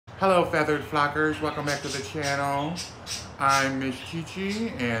Hello feathered flockers, welcome back to the channel. I'm Miss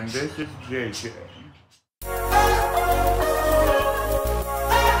Chi-Chi and this is JayJay.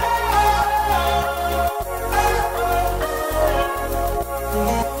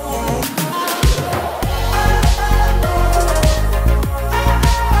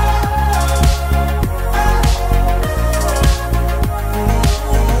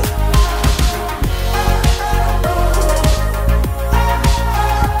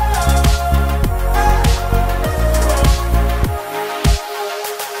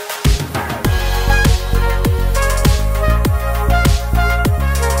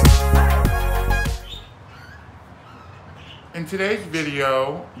 In today's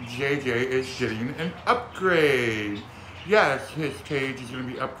video, JayJay is getting an upgrade. Yes, his cage is going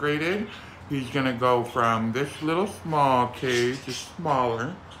to be upgraded. He's going to go from this little small cage, just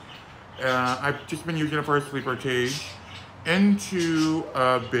smaller. I've just been using it for a sleeper cage, into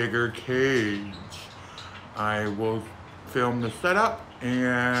a bigger cage. I will film the setup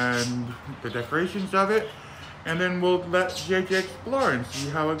and the decorations of it, and then we'll let JayJay explore and see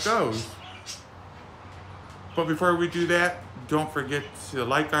how it goes. But before we do that, don't forget to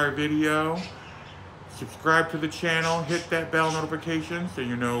like our video, subscribe to the channel, hit that bell notification so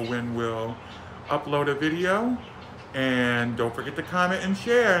you know when we'll upload a video, and don't forget to comment and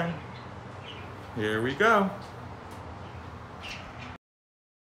share. Here we go.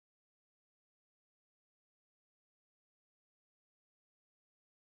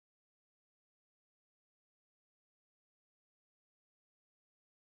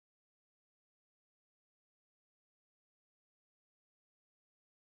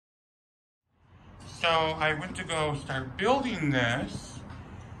 So I went to go start building this,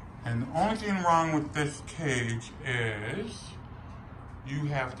 and the only thing wrong with this cage is you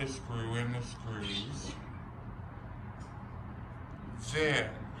have to screw in the screws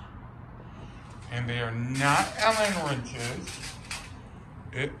there. And they are not Allen wrenches.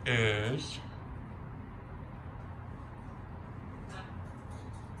 It is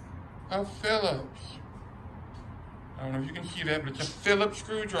a Phillips. I don't know if you can see that, but it's a Phillips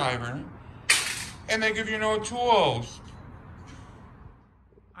screwdriver. And they give you no tools.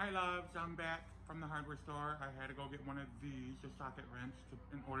 Hi loves, I'm back from the hardware store. I had to go get one of these, a socket wrench,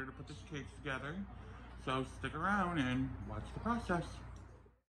 in order to put this cage together. So stick around and watch the process.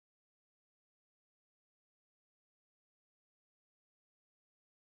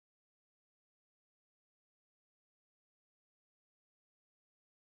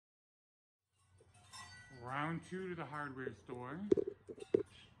 Round 2 to the hardware store.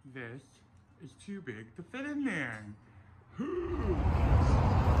 This is too big to fit in there.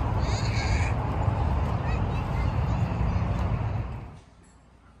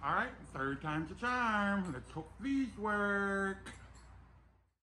 All right, third time's a charm. Let's hope these work.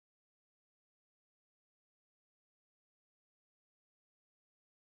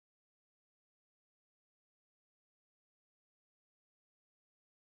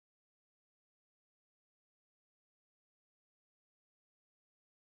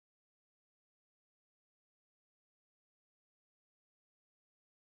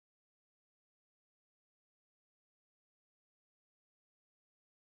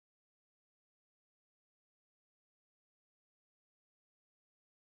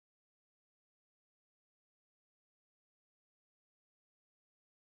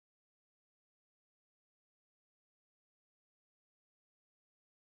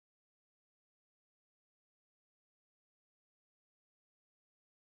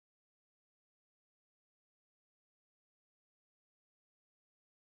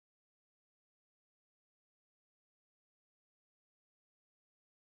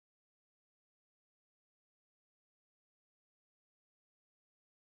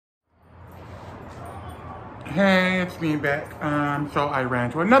 Hey, it's me back. So I ran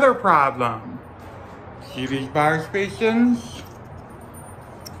into another problem. See these bar spaces?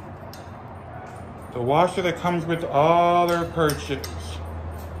 The washer that comes with all their purchase.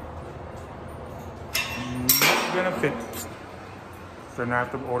 Not gonna fit. So now I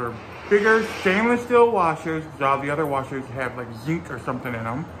have to order bigger stainless steel washers, because all the other washers have like zinc or something in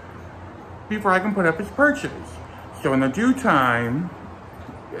them, before I can put up his purchase. So in the due time,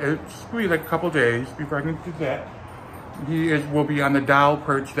 it's will be like a couple days before I can do that. Will be on the dowel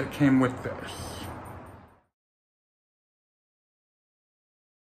perch that came with this.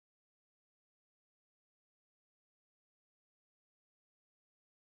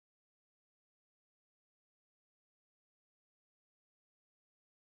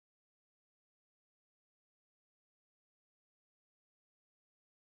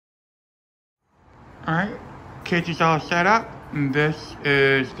 All right, cage is all set up. And this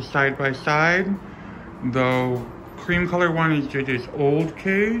is the side-by-side. The cream color one is JayJay's old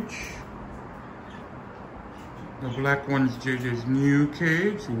cage. The black one is JayJay's new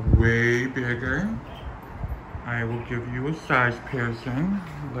cage, way bigger. I will give you a size comparison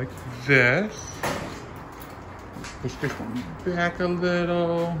like this. Push this one back a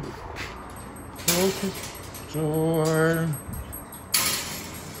little. Close the door.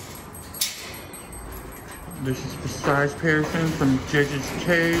 This is the size comparison from JayJay's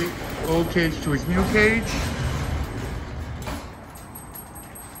cage, old cage to his new cage.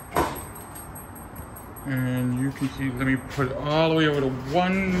 And you can see, let me put it all the way over to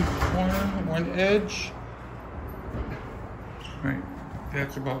one corner, one edge. Right,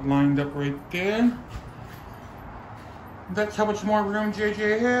 that's about lined up right there. That's how much more room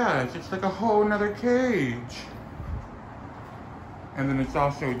JayJay has. It's like a whole nother cage. And then it's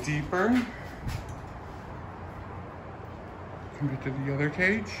also deeper compared to the other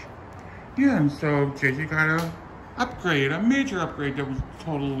cage. Yeah, and so JayJay got a upgrade, a major upgrade that was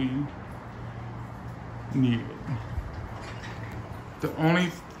totally needed. The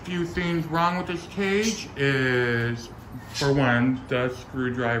only few things wrong with this cage is, for one, the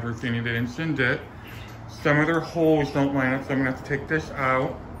screwdriver thingy, they didn't send it. Some of their holes don't line up, so I'm gonna have to take this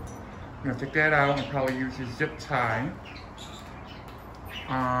out. I'm gonna take that out and probably use a zip tie.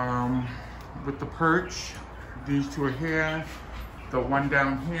 With the perch, these two are here. The one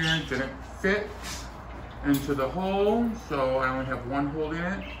down here didn't fit into the hole, so I only have one hole in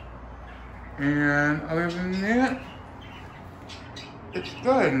it. And other than that, it's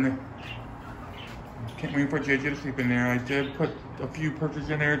good. Can't wait for JayJay to sleep in there. I did put a few perches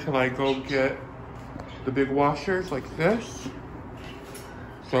in there till I go get the big washers like this.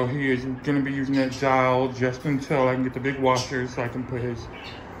 So he is gonna be using that dowel just until I can get the big washers so I can put his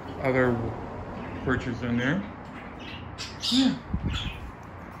other perches in there. Yeah.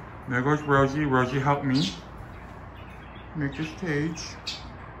 There goes Rosie. Rosie helped me make this cage.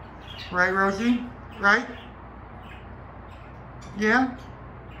 Right, Rosie? Right? Yeah?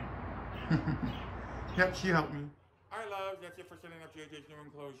 Yep, she helped me. Alright, loves, that's it for setting up JayJay's new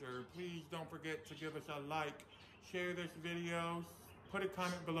enclosure. Please don't forget to give us a like, share this video, put a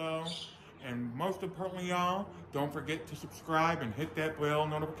comment below, and most importantly, y'all, don't forget to subscribe and hit that bell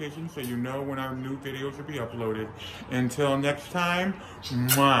notification so you know when our new videos will be uploaded. Until next time,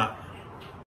 mwah.